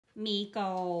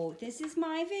Miko, this is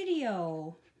my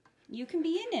video. You can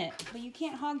be in it, but you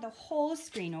can't hog the whole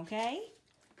screen, okay?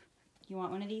 You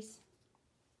want one of these?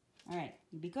 All right,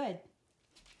 you be good.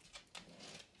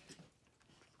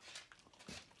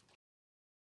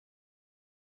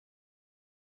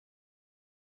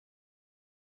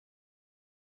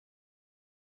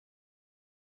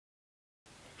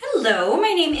 Hello, my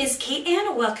name is Kate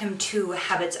and welcome to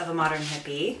Habits of a Modern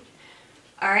Hippie.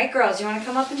 All right, girls, you want to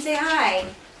come up and say hi?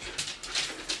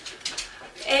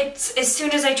 It's as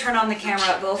soon as I turn on the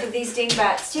camera, both of these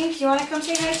dingbats stink. You want to come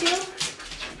say hi too?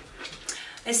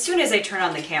 As soon as I turn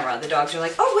on the camera, the dogs are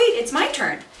like, oh wait, it's my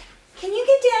turn. Can you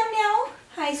get down now?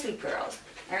 Hi, sweet girls.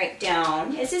 All right,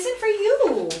 down. This isn't for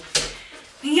you.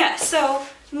 Yeah, so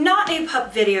not a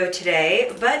pup video today,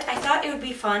 but I thought it would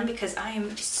be fun because I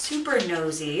am super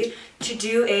nosy to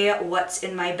do a what's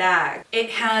in my bag.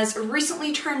 It has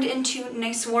recently turned into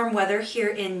nice warm weather here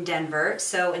in Denver,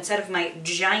 so instead of my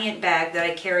giant bag that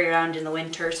I carry around in the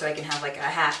winter so I can have like a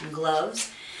hat and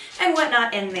gloves and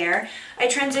whatnot in there, I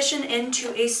transitioned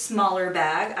into a smaller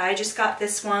bag. I just got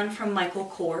this one from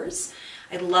Michael Kors.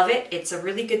 I love it. It's a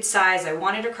really good size. I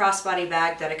wanted a crossbody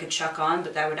bag that I could chuck on,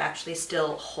 but that would actually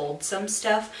still hold some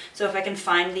stuff. So if I can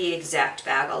find the exact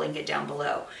bag, I'll link it down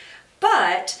below.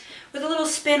 But with a little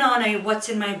spin on a what's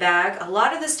in my bag, a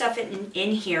lot of the stuff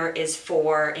in here is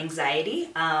for anxiety.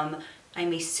 I'm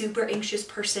a super anxious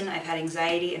person. I've had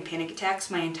anxiety and panic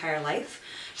attacks my entire life.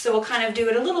 So we'll kind of do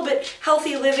it a little bit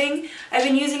healthy living. I've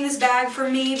been using this bag for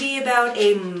maybe about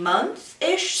a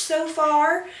month-ish so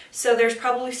far. So there's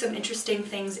probably some interesting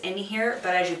things in here,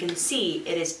 but as you can see,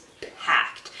 it is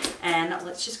packed. And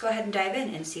let's just go ahead and dive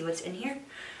in and see what's in here.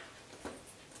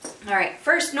 All right,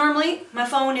 first, normally my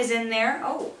phone is in there.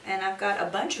 Oh, and I've got a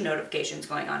bunch of notifications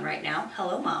going on right now.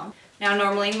 Hello, Mom. Now,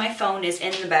 normally my phone is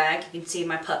in the bag. You can see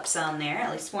my pups on there,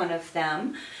 at least one of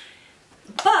them.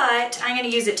 But I'm going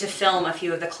to use it to film a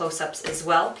few of the close-ups as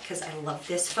well because I love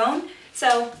this phone.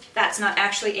 So that's not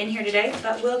actually in here today,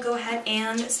 but we'll go ahead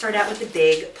and start out with the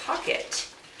big pocket.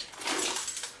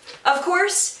 Of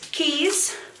course,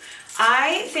 keys.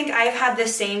 I think I've had the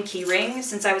same key ring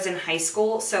since I was in high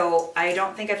school, so I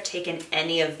don't think I've taken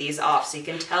any of these off. So you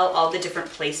can tell all the different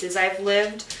places I've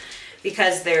lived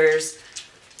because there's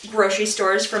grocery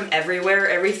stores from everywhere,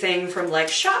 everything from like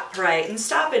ShopRite and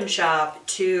Stop and Shop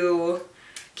to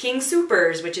King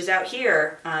Soopers, which is out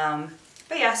here.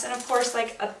 But yes, and of course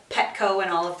like a Petco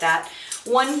and all of that.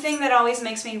 One thing that always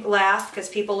makes me laugh, because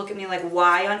people look at me like,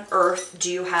 why on earth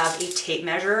do you have a tape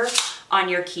measure on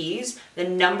your keys? The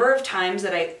number of times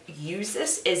that I use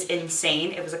this is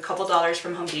insane. It was a couple dollars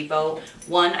from Home Depot.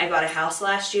 One, I bought a house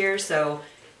last year, so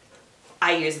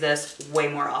I use this way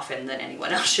more often than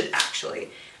anyone else should actually.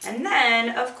 And then,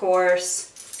 of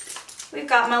course, we've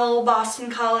got my little Boston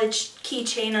College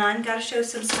keychain on. Gotta show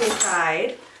some school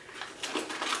pride.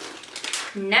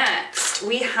 Next,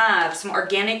 we have some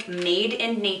organic made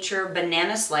in nature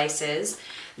banana slices.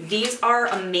 These are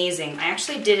amazing. I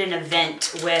actually did an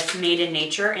event with Made in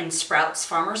Nature in Sprouts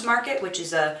Farmers Market, which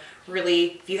is a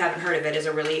really, if you haven't heard of it, is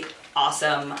a really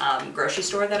awesome grocery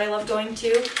store that I love going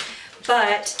to.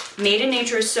 But Made in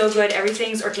Nature is so good.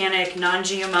 Everything's organic,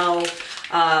 non-GMO.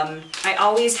 I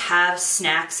always have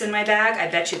snacks in my bag.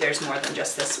 I bet you there's more than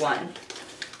just this one.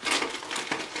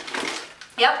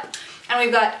 Yep. And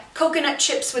we've got coconut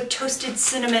chips with toasted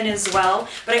cinnamon as well.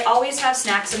 But I always have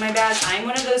snacks in my bag. I'm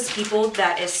one of those people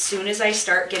that as soon as I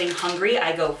start getting hungry,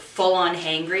 I go full on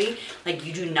hangry. Like,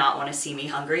 you do not want to see me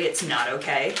hungry. It's not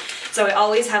okay. So I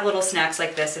always have little snacks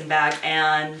like this in bag.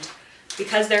 And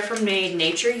because they're from Made in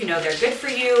Nature, you know they're good for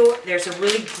you. There's a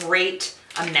really great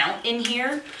amount in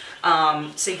here.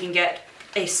 So you can get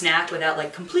a snack without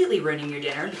like completely ruining your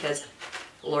dinner, because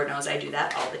Lord knows I do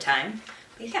that all the time.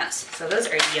 But yes, so those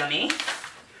are yummy.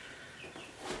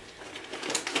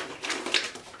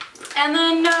 And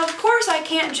then of course I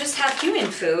can't just have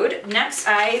human food. Next,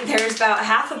 there's about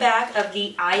half a bag of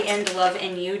the I End Love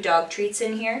in You dog treats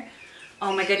in here.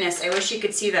 Oh my goodness, I wish you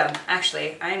could see them.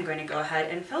 Actually, I am going to go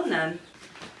ahead and film them.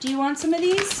 Do you want some of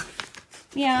these?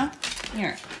 Yeah,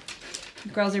 here. The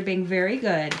girls are being very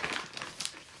good.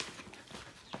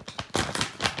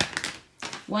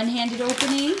 One-handed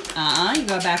opening. You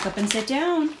go back up and sit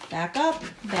down. Back up,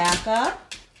 back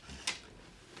up.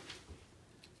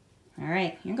 All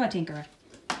right, here you go, Tinkerer.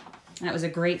 That was a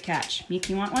great catch. Meek,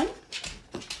 you want one?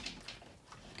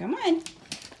 Come on.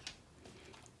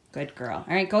 Good girl.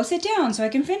 All right, go sit down so I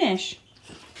can finish.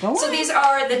 Go on. So these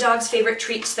are the dog's favorite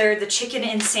treats. They're the chicken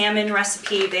and salmon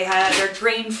recipe. They're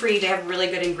grain-free. They have really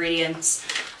good ingredients.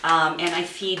 And I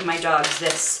feed my dogs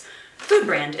this food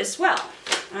brand as well.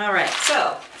 All right,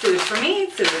 so food for me,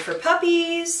 food for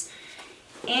puppies,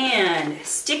 and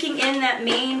sticking in that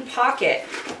main pocket.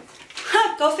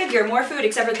 Go figure, more food,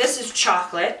 except for this is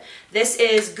chocolate. This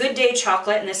is Good Day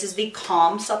chocolate, and this is the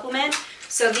Calm supplement.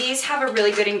 So these have a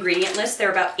really good ingredient list. There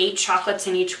are about 8 chocolates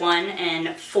in each one,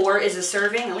 and 4 is a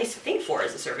serving. At least I think 4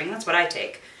 is a serving. That's what I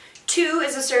take. 2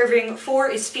 is a serving, 4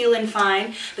 is feeling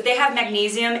fine, but they have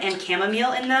magnesium and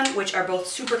chamomile in them, which are both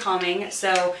super calming,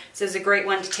 so this is a great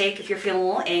one to take if you're feeling a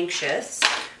little anxious.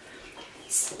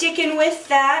 Sticking with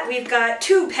that, we've got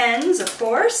 2 pens, of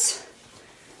course.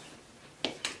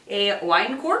 A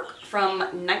wine cork from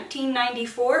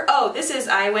 1994. Oh, this is,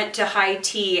 I went to high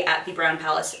tea at the Brown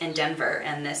Palace in Denver,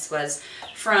 and this was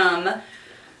from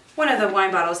one of the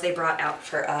wine bottles they brought out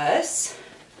for us.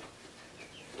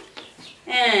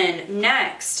 And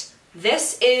next,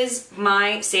 this is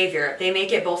my savior. They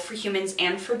make it both for humans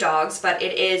and for dogs, but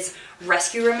it is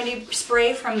Rescue Remedy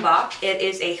Spray from Bach. It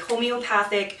is a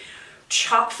homeopathic,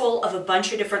 chock full of a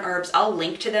bunch of different herbs. I'll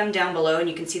link to them down below and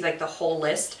you can see like the whole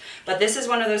list. But this is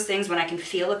one of those things when I can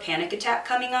feel a panic attack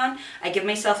coming on, I give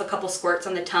myself a couple squirts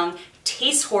on the tongue.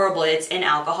 Tastes horrible. It's in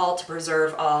alcohol to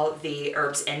preserve all the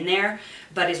herbs in there,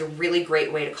 but is a really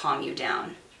great way to calm you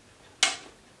down.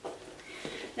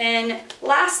 Then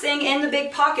last thing in the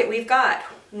big pocket, we've got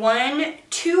 1,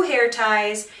 2 hair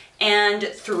ties and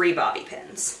 3 bobby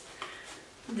pins.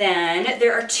 Then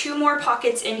there are 2 more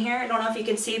pockets in here. I don't know if you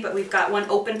can see, but we've got 1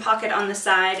 open pocket on the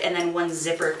side and then 1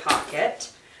 zippered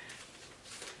pocket.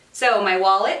 So my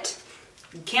wallet,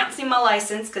 you can't see my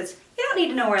license because you don't need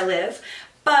to know where I live,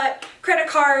 but credit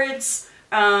cards,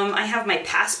 I have my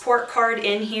passport card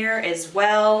in here as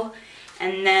well.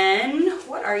 And then,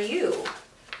 what are you?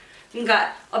 We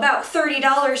got about $30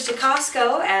 to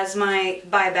Costco as my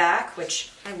buyback,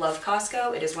 which I love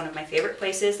Costco. It is one of my favorite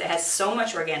places. It has so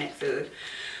much organic food.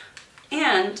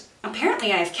 And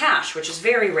apparently I have cash, which is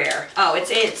very rare. Oh,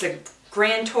 it's a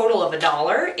grand total of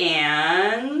 $1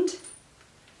 and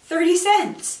 30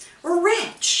 cents. We're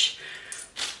rich.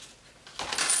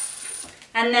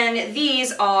 And then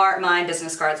these are my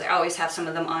business cards. I always have some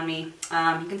of them on me.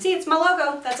 You can see it's my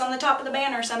logo. That's on the top of the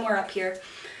banner somewhere up here.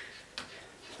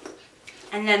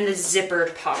 And then the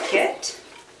zippered pocket.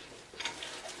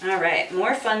 All right,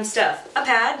 more fun stuff. A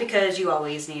pad, because you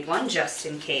always need one, just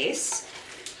in case.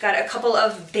 Got a couple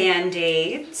of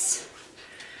Band-Aids.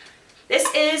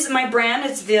 This is my brand,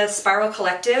 it's the Spiral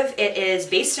Collective. It is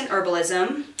based in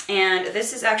herbalism, and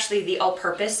this is actually the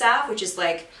all-purpose salve, which is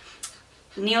like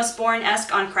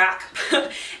Neosporin-esque on crack.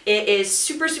 It is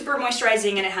super, super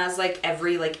moisturizing, and it has like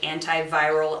every like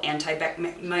antiviral,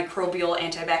 antimicrobial,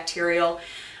 antibacterial,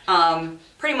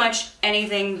 pretty much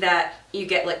anything that you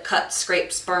get like cuts,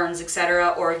 scrapes, burns,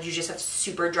 etc., or you just have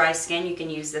super dry skin, you can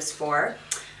use this for.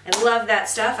 I love that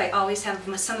stuff. I always have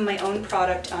some of my own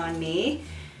product on me.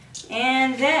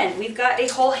 And then we've got a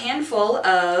whole handful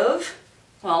of,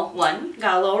 well, one,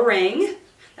 got a little ring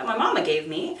that my mama gave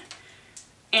me.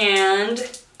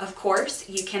 And of course,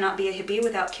 you cannot be a hippie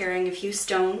without carrying a few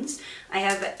stones. I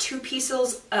have 2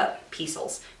 pieces of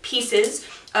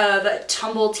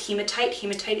tumbled hematite.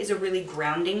 Hematite is a really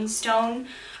grounding stone,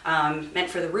 meant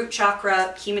for the root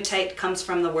chakra. Hematite comes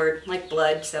from the word like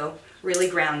blood, so really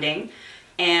grounding.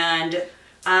 And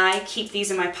I keep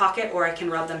these in my pocket, or I can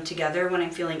rub them together when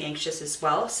I'm feeling anxious as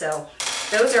well. So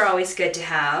those are always good to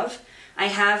have. I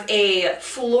have a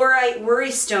fluorite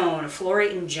worry stone.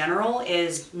 Fluorite in general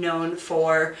is known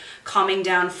for calming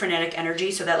down frenetic energy,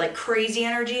 so that like crazy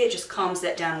energy, it just calms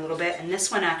that down a little bit. And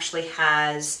this one actually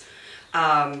has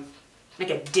like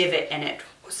a divot in it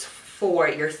for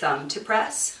your thumb to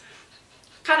press.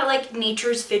 Kind of like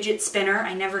nature's fidget spinner.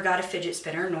 I never got a fidget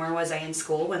spinner, nor was I in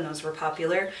school when those were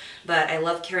popular, but I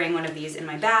love carrying one of these in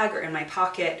my bag or in my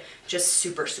pocket. Just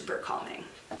super, super calming.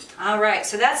 All right,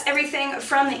 so that's everything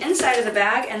from the inside of the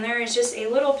bag, and there is just a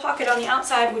little pocket on the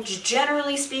outside, which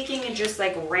generally speaking is just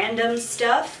like random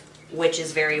stuff, which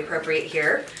is very appropriate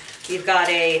here. We've got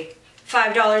a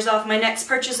 $5 off my next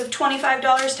purchase of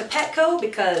 $25 to Petco,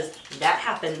 because that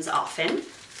happens often.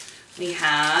 We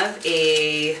have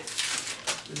a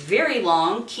very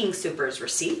long King Soopers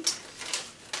receipt.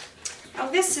 Oh,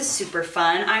 this is super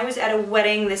fun. I was at a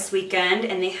wedding this weekend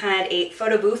and they had a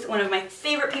photo booth. One of my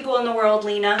favorite people in the world,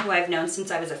 Lena, who I've known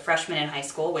since I was a freshman in high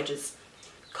school, which is,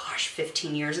 gosh,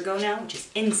 15 years ago now, which is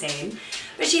insane.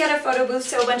 But she had a photo booth,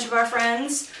 so a bunch of our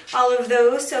friends, all of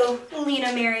those. So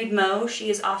Lena married Mo. She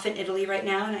is off in Italy right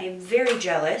now and I am very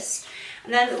jealous.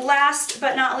 And then last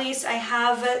but not least, I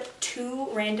have 2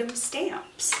 random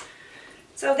stamps.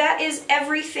 So that is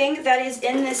everything that is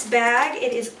in this bag.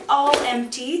 It is all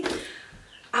empty.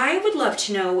 I would love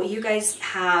to know what you guys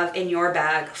have in your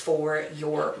bag for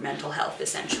your mental health,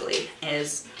 essentially.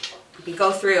 As we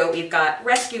go through, we've got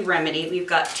Rescue Remedy, we've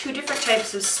got 2 different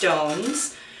types of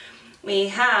stones. We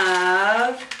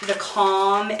have the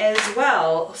Calm as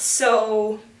well.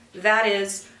 So that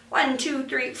is 1, 2,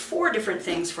 3, 4 different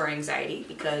things for anxiety,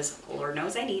 because Lord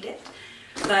knows I need it.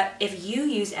 But if you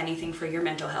use anything for your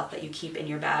mental health that you keep in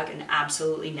your bag and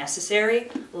absolutely necessary,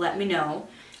 let me know.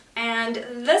 And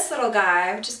this little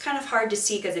guy, which is kind of hard to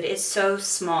see because it is so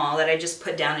small that I just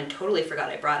put down and totally forgot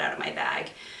I brought out of my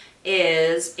bag,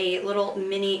 is a little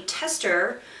mini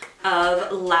tester of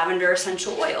lavender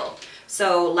essential oil.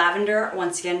 So lavender,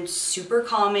 once again, super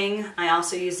calming. I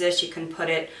also use this. You can put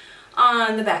it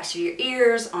on the backs of your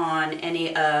ears, on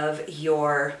any of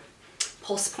your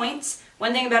pulse points.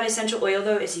 One thing about essential oil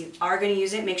though is you are going to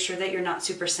use it, make sure that you're not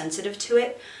super sensitive to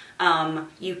it.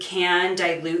 You can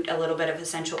dilute a little bit of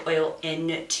essential oil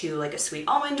into like a sweet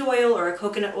almond oil or a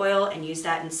coconut oil and use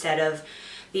that instead of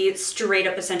the straight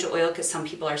up essential oil, because some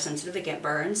people are sensitive, they get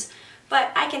burns.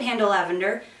 But I can handle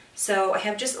lavender, so I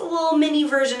have just a little mini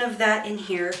version of that in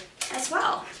here as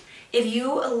well. If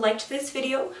you liked this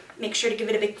video, make sure to give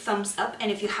it a big thumbs up,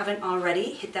 and if you haven't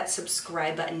already, hit that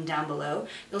subscribe button down below.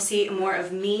 You'll see more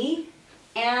of me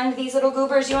and these little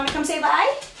goobers. You want to come say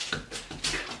bye?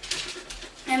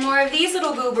 And more of these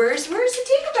little goobers. Where's the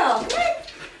Tinkerbell?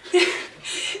 Come on.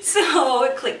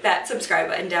 So click that subscribe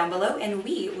button down below, and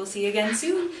we will see you again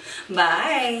soon.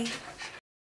 Bye.